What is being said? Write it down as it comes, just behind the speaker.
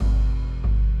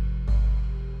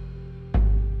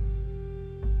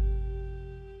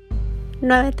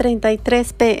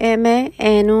9:33 p.m.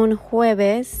 en un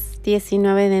jueves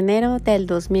 19 de enero del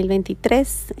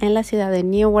 2023 en la ciudad de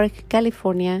Newark,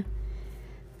 California.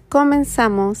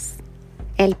 Comenzamos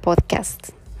el podcast.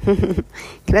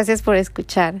 Gracias por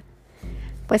escuchar.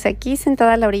 Pues aquí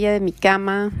sentada a la orilla de mi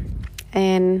cama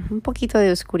en un poquito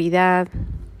de oscuridad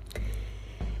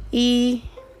y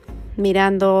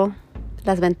mirando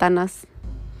las ventanas.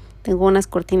 Tengo unas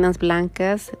cortinas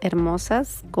blancas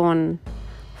hermosas con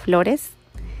flores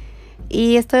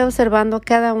y estoy observando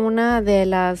cada una de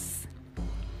las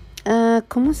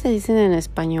 ¿cómo se dicen en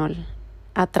español?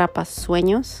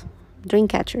 Atrapasueños,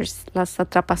 dreamcatchers, las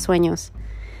atrapasueños.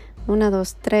 1,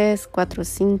 2, 3, 4,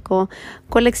 5.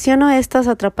 Colecciono estos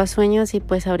atrapasueños y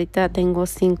pues ahorita tengo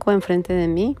 5 enfrente de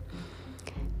mí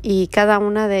y cada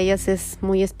una de ellas es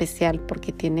muy especial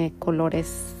porque tiene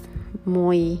colores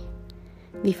muy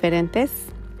diferentes.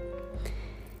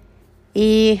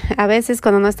 Y a veces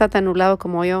cuando no está tan nublado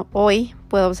como yo hoy,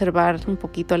 puedo observar un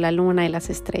poquito la luna y las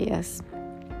estrellas.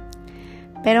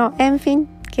 Pero en fin,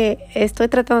 que estoy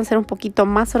tratando de ser un poquito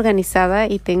más organizada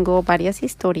y tengo varias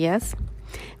historias.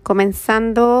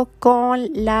 Comenzando con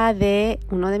la de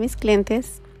uno de mis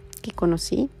clientes que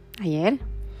conocí ayer,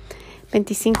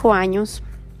 25 años.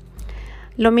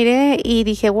 Lo miré y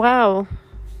dije, wow,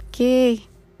 qué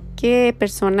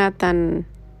persona tan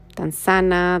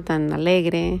sana, tan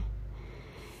alegre.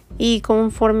 Y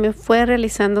conforme fue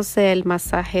realizándose el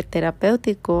masaje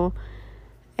terapéutico,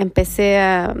 empecé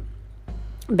a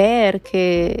ver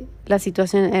que la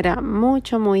situación era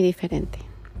muy diferente.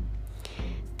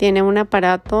 Tiene un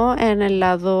aparato en el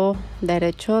lado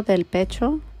derecho del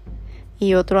pecho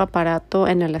y otro aparato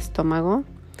en el estómago.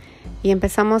 Y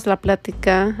empezamos la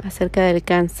plática acerca del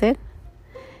cáncer.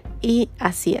 Y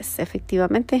así es,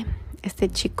 efectivamente. Este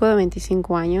chico de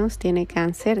 25 años tiene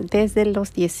cáncer desde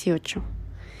los 18.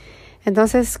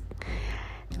 Entonces,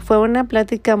 fue una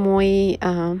plática muy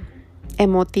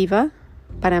emotiva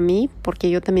para mí,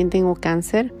 porque yo también tengo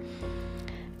cáncer.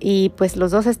 Y pues los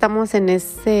dos estamos en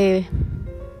ese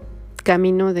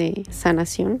camino de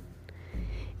sanación.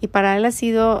 Y para él ha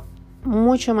sido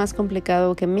mucho más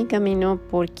complicado que mi camino,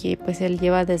 porque pues él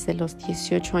lleva desde los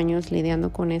 18 años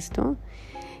lidiando con esto.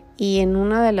 Y en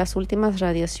una de las últimas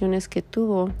radiaciones que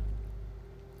tuvo,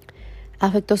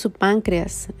 afectó su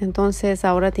páncreas. Entonces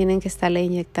ahora tienen que estarle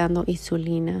inyectando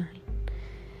insulina.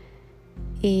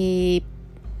 Y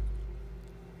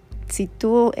si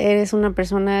tú eres una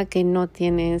persona que no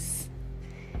tienes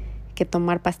que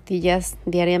tomar pastillas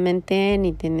diariamente,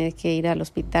 ni tener que ir al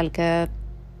hospital cada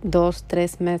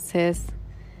 2-3 meses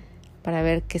para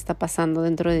ver qué está pasando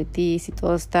dentro de ti, si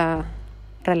todo está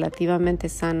relativamente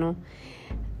sano,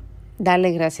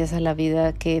 dale gracias a la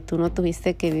vida que tú no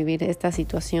tuviste que vivir esta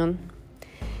situación.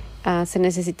 Se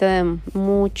necesita de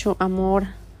mucho amor,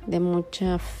 de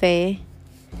mucha fe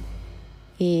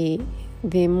y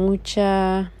de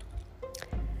mucha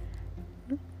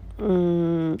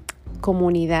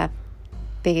comunidad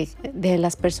de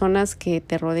las personas que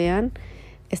te rodean,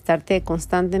 estarte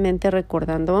constantemente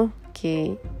recordando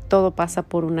que todo pasa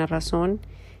por una razón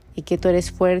y que tú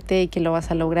eres fuerte y que lo vas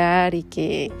a lograr y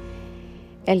que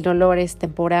el dolor es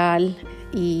temporal.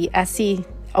 Y así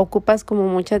ocupas como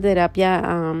mucha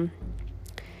terapia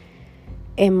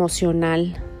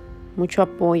emocional, mucho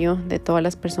apoyo de todas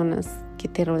las personas que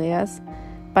te rodeas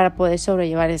para poder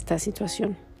sobrellevar esta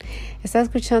situación. Estaba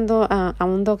escuchando a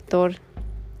un doctor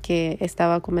que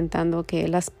estaba comentando que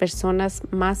las personas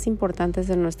más importantes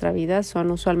de nuestra vida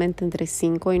son usualmente entre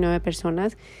 5 y 9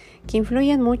 personas que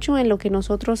influyen mucho en lo que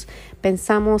nosotros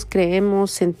pensamos,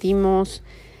 creemos, sentimos,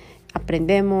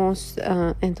 aprendemos.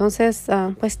 Entonces,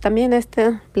 pues también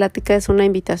esta plática es una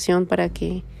invitación para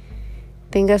que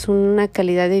tengas una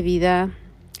calidad de vida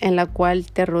en la cual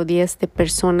te rodees de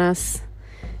personas,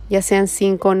 ya sean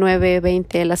 5, 9,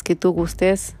 20, las que tú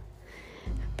gustes,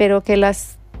 pero que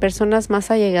las personas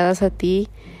más allegadas a ti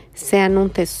sean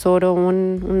un tesoro,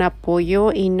 un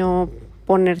apoyo y no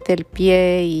ponerte el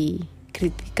pie y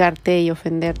criticarte y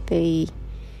ofenderte y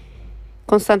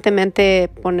constantemente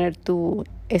poner tu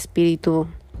espíritu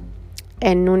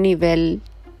en un nivel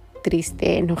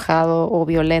triste, enojado o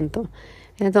violento.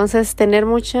 Entonces, tener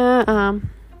mucha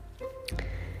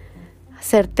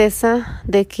certeza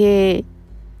de que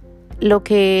lo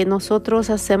que nosotros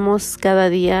hacemos cada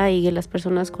día y las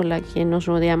personas con las que nos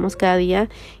rodeamos cada día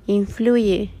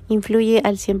influye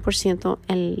al 100%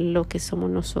 en lo que somos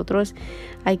nosotros.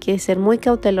 Hay que ser muy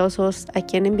cautelosos a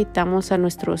quien invitamos a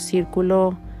nuestro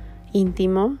círculo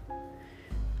íntimo.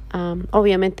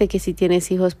 Obviamente que si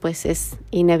tienes hijos, pues es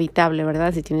inevitable,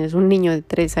 ¿verdad? Si tienes un niño de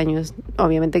 3 años,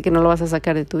 obviamente que no lo vas a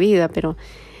sacar de tu vida, pero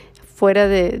fuera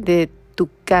de tu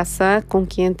casa, con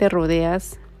quién te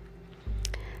rodeas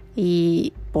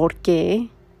y por qué,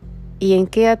 y en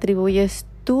qué atribuyes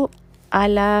tú a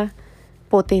la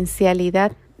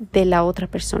potencialidad de la otra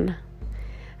persona,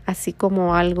 así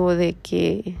como algo de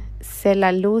que sé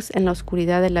la luz en la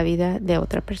oscuridad de la vida de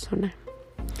otra persona.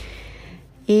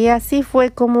 Y así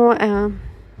fue como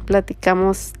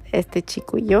platicamos este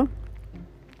chico y yo.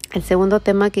 El segundo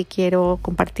tema que quiero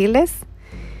compartirles,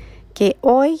 que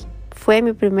hoy fue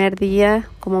mi primer día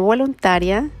como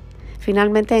voluntaria.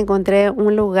 Finalmente encontré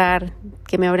un lugar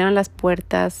que me abrieron las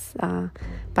puertas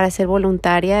para ser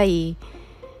voluntaria y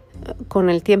con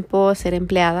el tiempo ser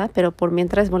empleada, pero por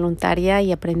mientras voluntaria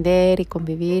y aprender y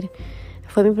convivir.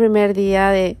 Fue mi primer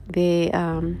día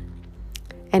en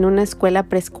una escuela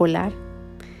preescolar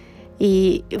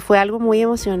y fue algo muy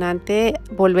emocionante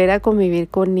volver a convivir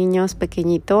con niños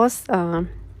pequeñitos.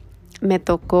 Me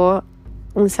tocó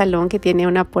un salón que tiene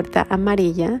una puerta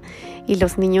amarilla y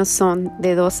los niños son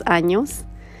de 2 años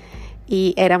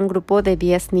y era un grupo de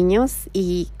 10 niños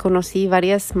y conocí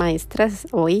varias maestras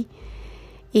hoy.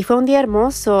 Y fue un día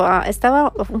hermoso,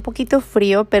 estaba un poquito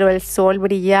frío, pero el sol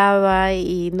brillaba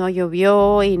y no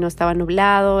llovió y no estaba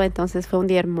nublado, entonces fue un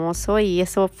día hermoso y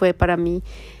eso fue para mí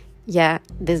ya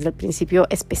desde el principio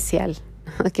especial,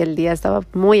 que el día estaba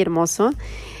muy hermoso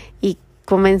y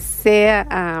comencé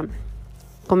a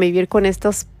convivir con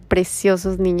estos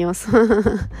preciosos niños,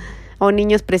 o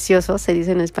niños preciosos, se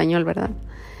dice en español, ¿verdad?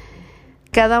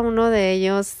 Cada uno de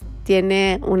ellos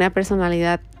tiene una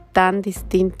personalidad tan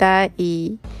distinta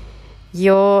y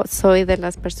yo soy de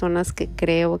las personas que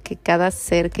creo que cada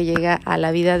ser que llega a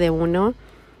la vida de uno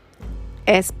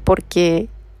es porque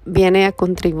viene a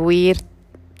contribuirte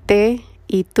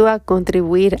y tú a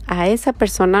contribuir a esa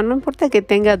persona, no importa que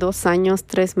tenga 2 años,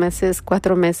 3 meses,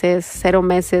 4 meses, 0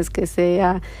 meses, que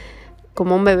sea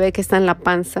como un bebé que está en la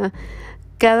panza.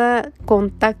 Cada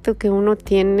contacto que uno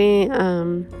tiene,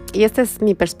 y esta es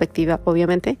mi perspectiva,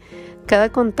 obviamente, cada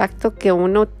contacto que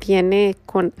uno tiene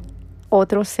con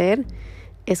otro ser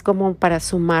es como para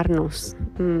sumarnos,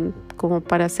 como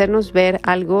para hacernos ver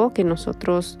algo que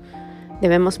nosotros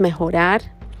debemos mejorar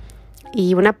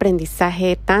y un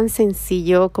aprendizaje tan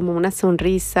sencillo como una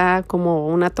sonrisa, como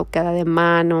una tocada de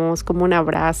manos, como un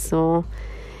abrazo.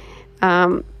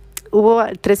 Hubo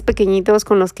 3 pequeñitos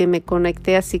con los que me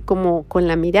conecté así como con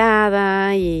la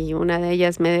mirada y una de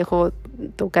ellas me dejó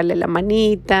tocarle la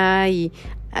manita y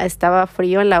estaba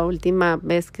frío la última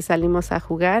vez que salimos a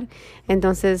jugar,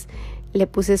 entonces le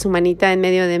puse su manita en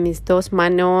medio de mis 2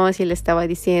 manos y le estaba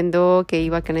diciendo que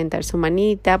iba a calentar su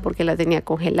manita porque la tenía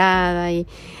congelada y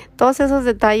todos esos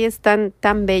detalles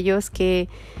tan bellos que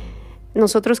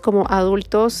nosotros como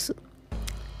adultos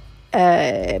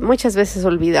muchas veces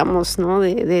olvidamos, ¿no?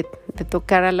 de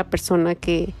tocar a la persona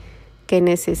que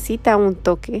necesita un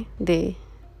toque de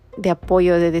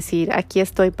apoyo, de decir aquí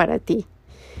estoy para ti,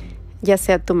 ya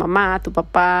sea tu mamá, tu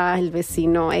papá, el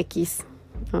vecino X,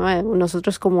 ¿no?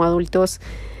 Nosotros como adultos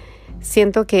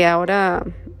siento que ahora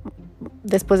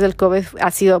después del COVID ha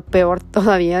sido peor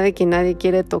todavía, de que nadie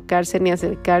quiere tocarse ni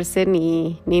acercarse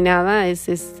ni nada.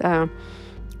 Es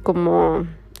como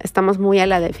estamos muy a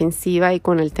la defensiva y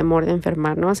con el temor de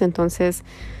enfermarnos. Entonces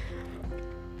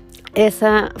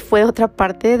esa fue otra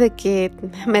parte de que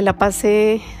me la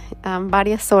pasé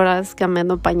varias horas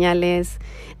cambiando pañales,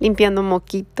 limpiando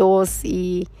moquitos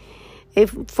y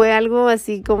fue algo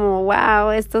así como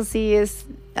wow, esto sí es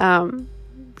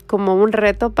como un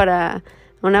reto para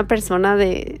una persona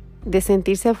de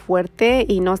sentirse fuerte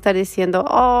y no estar diciendo,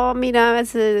 oh, mira,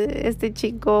 este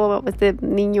chico, este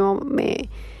niño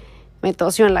me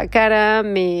tosió en la cara,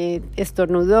 me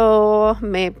estornudó,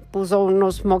 me puso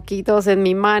unos moquitos en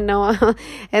mi mano.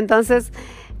 Entonces,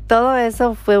 todo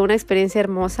eso fue una experiencia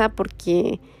hermosa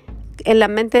porque en la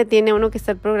mente tiene uno que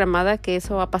estar programada que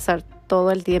eso va a pasar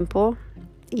todo el tiempo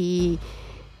y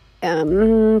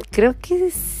creo que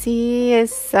sí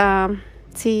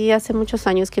sí, hace muchos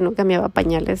años que no cambiaba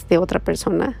pañales de otra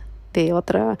persona, de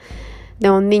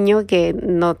un niño que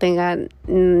no tenga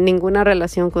ninguna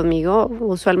relación conmigo.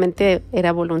 Usualmente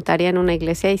era voluntaria en una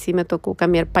iglesia y sí me tocó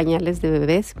cambiar pañales de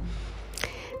bebés,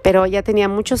 pero ya tenía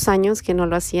muchos años que no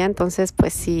lo hacía, entonces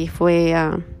pues sí fue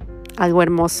algo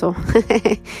hermoso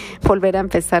volver a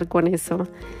empezar con eso.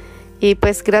 Y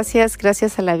pues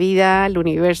gracias a la vida, al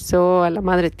universo, a la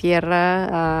madre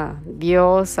tierra, a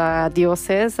Dios, a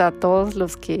dioses, a todos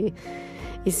los que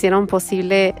hicieron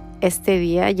posible este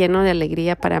día lleno de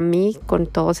alegría para mí, con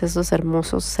todos esos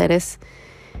hermosos seres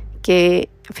que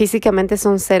físicamente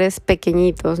son seres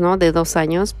pequeñitos, ¿no? De 2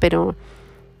 años, pero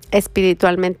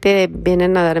espiritualmente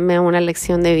vienen a darme una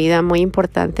lección de vida muy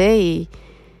importante y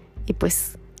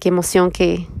pues qué emoción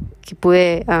que que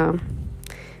pude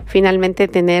finalmente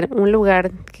tener un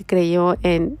lugar que creyó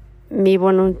en mi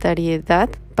voluntariedad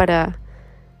para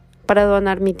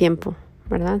donar mi tiempo,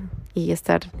 ¿verdad? Y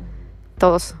estar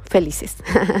todos felices.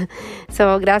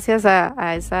 Gracias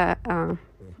a esa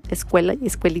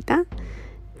escuelita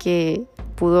que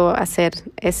pudo hacer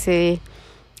ese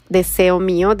deseo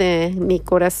mío de mi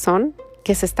corazón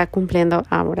que se está cumpliendo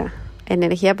ahora.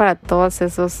 Energía para todos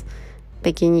esos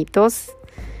pequeñitos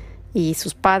y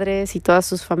sus padres y todas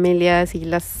sus familias y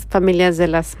las familias de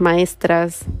las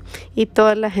maestras y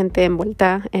toda la gente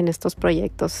envuelta en estos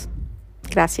proyectos.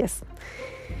 Gracias.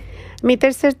 Mi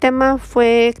tercer tema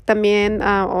fue también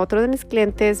otro de mis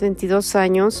clientes, 22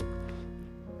 años.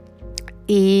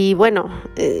 Y bueno,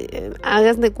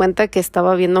 hagas de cuenta que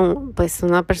estaba viendo pues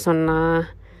una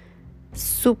persona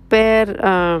súper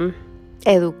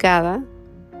educada.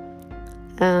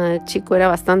 El chico era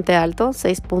bastante alto,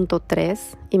 6.3,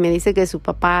 y me dice que su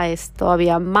papá es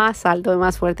todavía más alto y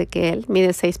más fuerte que él, mide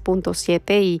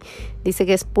 6.7 y dice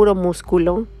que es puro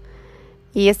músculo.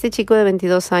 Y este chico de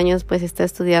 22 años pues está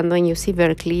estudiando en UC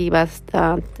Berkeley,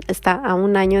 está a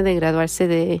un año de graduarse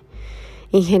de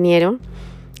ingeniero.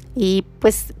 Y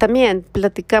pues también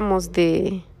platicamos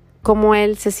de cómo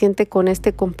él se siente con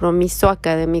este compromiso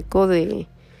académico de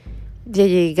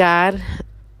llegar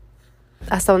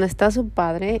hasta donde está su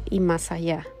padre y más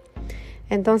allá.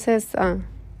 Entonces,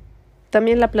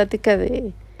 también la plática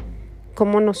de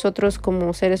cómo nosotros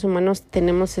como seres humanos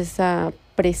tenemos esa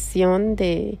presión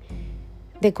de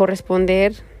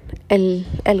corresponder el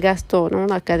gasto,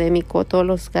 ¿no?, académico, todos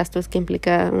los gastos que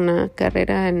implica una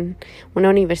carrera en una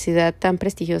universidad tan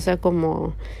prestigiosa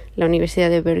como la Universidad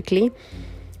de Berkeley.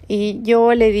 Y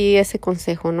yo le di ese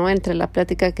consejo, ¿no?, entre la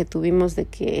plática que tuvimos de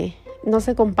que no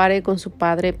se compare con su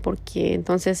padre porque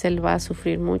entonces él va a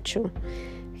sufrir mucho.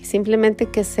 Simplemente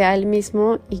que sea él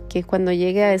mismo y que cuando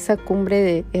llegue a esa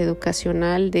cumbre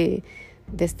educacional de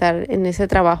estar en ese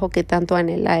trabajo que tanto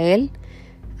anhela él,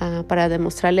 para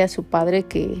demostrarle a su padre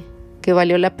que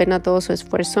valió la pena todo su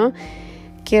esfuerzo,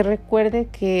 que recuerde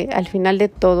que al final de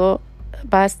todo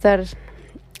va a estar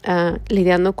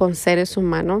lidiando con seres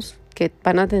humanos que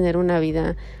van a tener una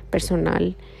vida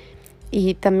personal,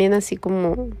 y también así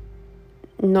como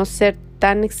no ser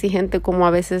tan exigente como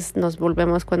a veces nos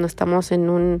volvemos cuando estamos en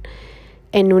un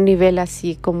nivel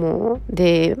así como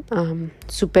de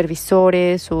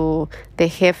supervisores o de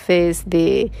jefes,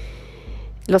 de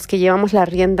los que llevamos las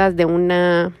riendas de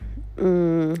una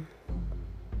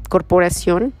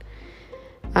corporación.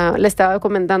 Le estaba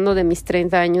comentando de mis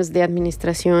 30 años de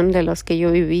administración, de los que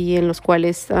yo viví, en los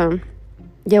cuales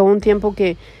llegó un tiempo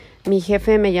que mi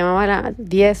jefe me llamaba a las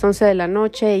 10, 11 de la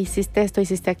noche, hiciste esto,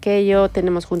 hiciste aquello,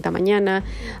 tenemos junta mañana.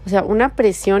 O sea, una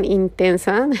presión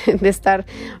intensa de estar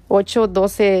 8,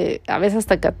 12, a veces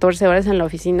hasta 14 horas en la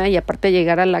oficina, y aparte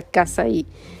llegar a la casa y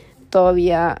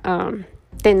todavía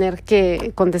tener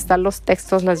que contestar los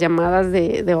textos, las llamadas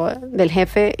del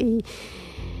jefe. Y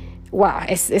wow,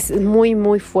 es muy,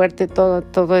 muy fuerte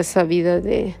toda esa vida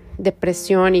de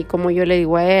presión. Y como yo le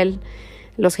digo a él,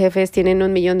 los jefes tienen $1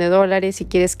 millón y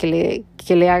quieres que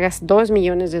le hagas $2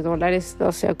 millones.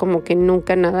 O sea, como que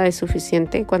nunca nada es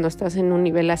suficiente cuando estás en un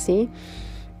nivel así.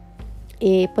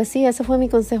 Y pues sí, ese fue mi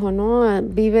consejo, ¿no?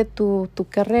 Vive tu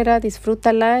carrera,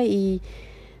 disfrútala y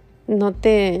no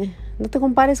te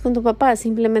compares con tu papá.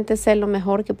 Simplemente sé lo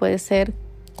mejor que puedes ser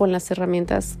con las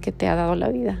herramientas que te ha dado la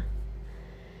vida.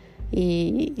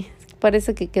 Y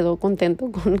parece que quedó contento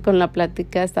con la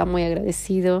plática, estaba muy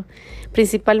agradecido,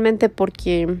 principalmente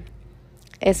porque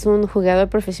es un jugador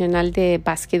profesional de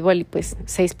básquetbol y pues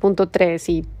 6.3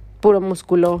 y puro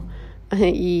músculo,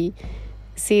 y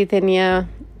sí tenía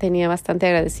bastante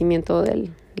agradecimiento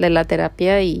de la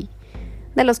terapia y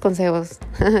de los consejos.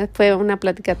 Fue una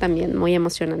plática también muy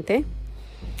emocionante.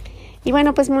 Y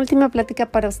bueno, pues mi última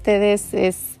plática para ustedes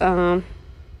es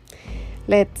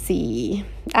let's see.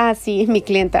 Sí, mi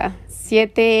clienta,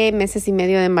 7 meses y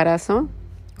medio de embarazo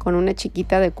con una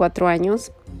chiquita de 4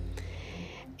 años.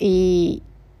 Y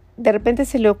de repente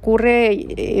se le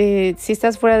ocurre, si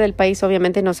estás fuera del país,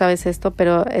 obviamente no sabes esto,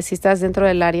 pero si estás dentro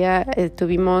del área,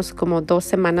 tuvimos como 2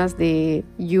 semanas de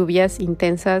lluvias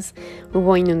intensas,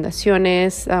 hubo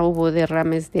inundaciones, hubo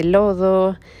derrames de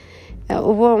lodo,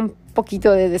 hubo un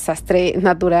poquito de desastre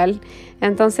natural.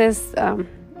 Entonces,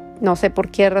 no sé por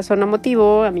qué razón o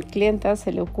motivo, a mi clienta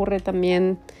se le ocurre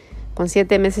también, con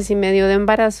 7 meses y medio de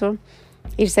embarazo,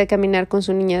 irse a caminar con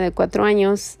su niña de 4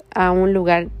 años a un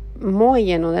lugar muy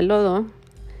lleno de lodo.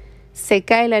 Se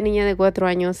cae la niña de 4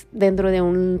 años dentro de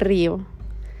un río.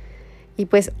 Y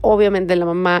pues obviamente la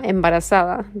mamá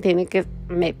embarazada tiene que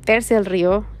meterse al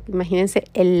río. Imagínense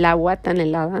el agua tan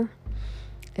helada.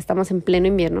 estamos en pleno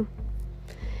invierno.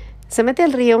 Se mete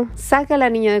al río, saca a la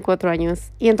niña de 4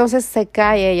 años y entonces se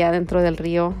cae ella dentro del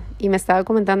río y me estaba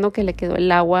comentando que le quedó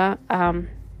el agua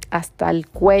hasta el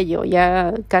cuello,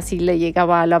 ya casi le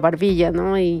llegaba a la barbilla,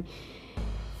 ¿no? Y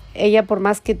ella, por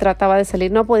más que trataba de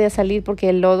salir, no podía salir porque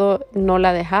el lodo no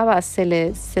la dejaba, se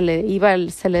le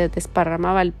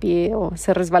desparramaba el pie o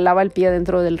se resbalaba el pie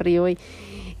dentro del río y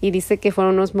dice que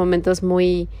fueron unos momentos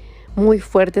muy, muy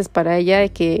fuertes para ella,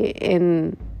 que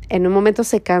en un momento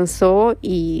se cansó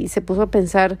y se puso a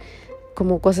pensar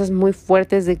como cosas muy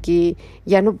fuertes de que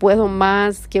ya no puedo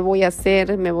más, ¿qué voy a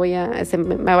hacer? Me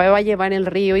va a llevar el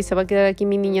río y se va a quedar aquí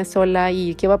mi niña sola,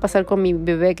 y ¿qué va a pasar con mi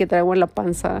bebé que traigo en la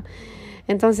panza?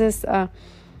 Entonces,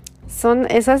 son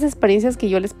esas experiencias que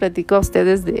yo les platico a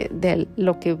ustedes de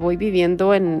lo que voy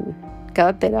viviendo en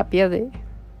cada terapia,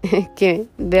 que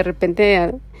de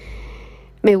repente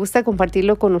me gusta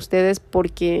compartirlo con ustedes,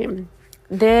 porque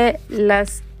de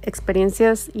las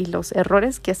experiencias y los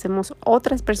errores que hacemos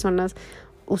otras personas,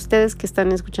 ustedes que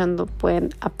están escuchando pueden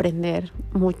aprender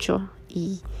mucho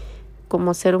y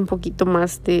como ser un poquito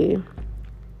más de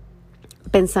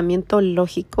pensamiento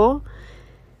lógico,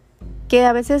 que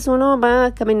a veces uno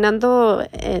va caminando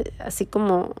así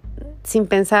como sin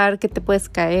pensar que te puedes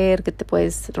caer, que te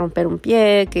puedes romper un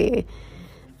pie, que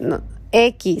no,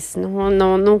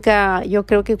 nunca. Yo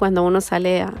creo que cuando uno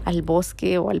sale al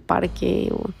bosque o al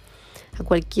parque o a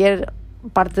cualquier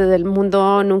parte del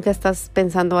mundo, nunca estás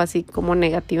pensando así como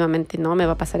negativamente, no, me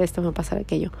va a pasar esto, me va a pasar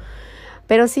aquello.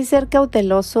 Pero sí ser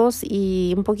cautelosos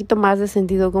y un poquito más de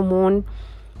sentido común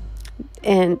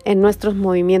en nuestros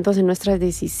movimientos, en nuestras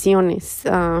decisiones.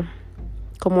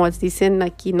 Como dicen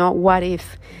aquí, ¿no? What if?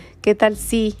 ¿Qué tal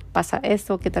si pasa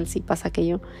esto? ¿Qué tal si pasa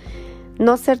aquello?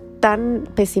 No ser tan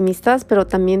pesimistas, pero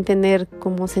también tener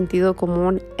como sentido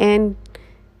común en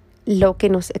lo que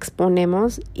nos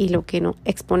exponemos y lo que no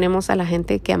exponemos a la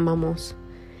gente que amamos.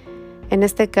 En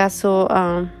este caso,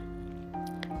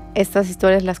 estas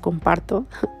historias las comparto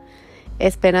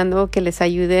esperando que les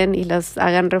ayuden y las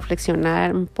hagan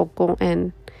reflexionar un poco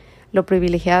en lo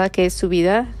privilegiada que es su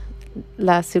vida,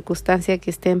 la circunstancia que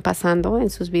estén pasando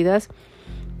en sus vidas,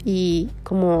 y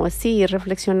como sí,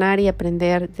 reflexionar y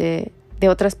aprender de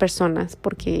otras personas,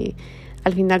 porque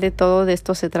al final de todo de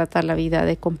esto se trata la vida,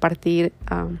 de compartir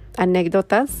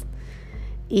anécdotas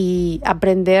y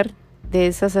aprender de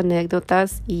esas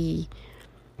anécdotas y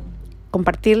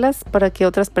compartirlas para que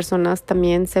otras personas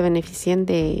también se beneficien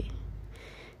de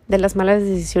las malas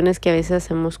decisiones que a veces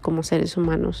hacemos como seres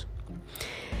humanos.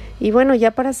 Y bueno,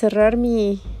 ya para cerrar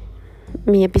mi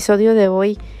episodio de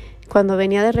hoy, cuando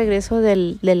venía de regreso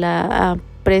de la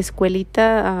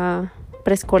preescuelita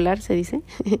preescolar, se dice,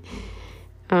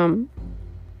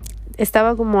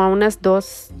 estaba como a unas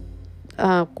 2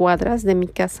 cuadras de mi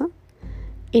casa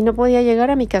y no podía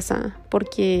llegar a mi casa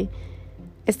porque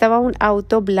estaba un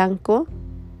auto blanco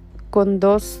con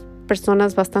 2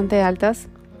 personas bastante altas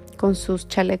con sus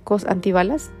chalecos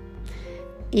antibalas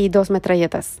y 2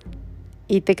 metralletas.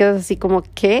 Y te quedas así como,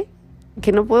 ¿qué?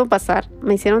 Que no puedo pasar.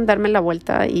 Me hicieron darme la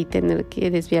vuelta y tener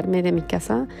que desviarme de mi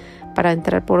casa para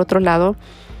entrar por otro lado.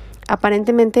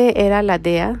 Aparentemente era la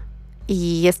DEA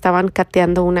y estaban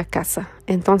cateando una casa.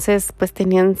 Entonces, pues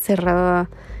tenían cerrada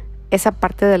esa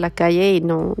parte de la calle y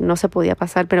no se podía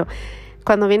pasar. Pero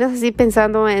cuando vienes así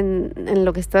pensando en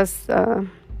lo que estás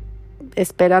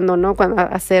esperando, ¿no?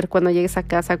 Cuando llegues a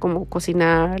casa, como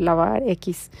cocinar, lavar,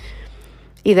 X.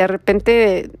 Y de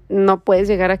repente no puedes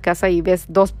llegar a casa y ves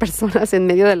 2 personas en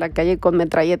medio de la calle con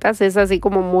metralletas. Es así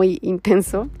como muy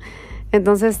intenso.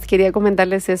 Entonces quería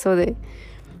comentarles eso de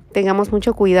tengamos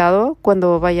mucho cuidado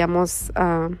cuando vayamos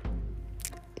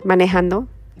manejando,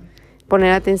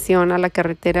 poner atención a la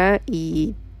carretera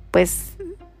y pues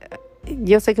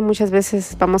yo sé que muchas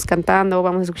veces vamos cantando,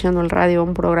 vamos escuchando el radio,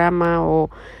 un programa o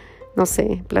no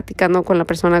sé, platicando con la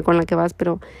persona con la que vas,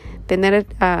 pero tener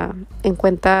en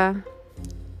cuenta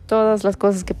todas las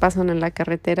cosas que pasan en la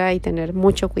carretera y tener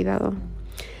mucho cuidado.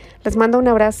 Les mando un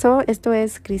abrazo. Esto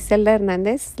es Griselda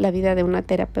Hernández, la vida de una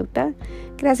terapeuta.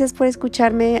 Gracias por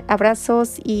escucharme.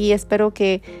 Abrazos y espero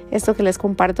que esto que les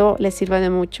comparto les sirva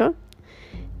de mucho.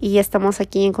 Y estamos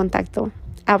aquí en contacto.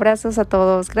 Abrazos a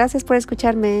todos. Gracias por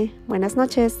escucharme. Buenas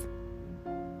noches.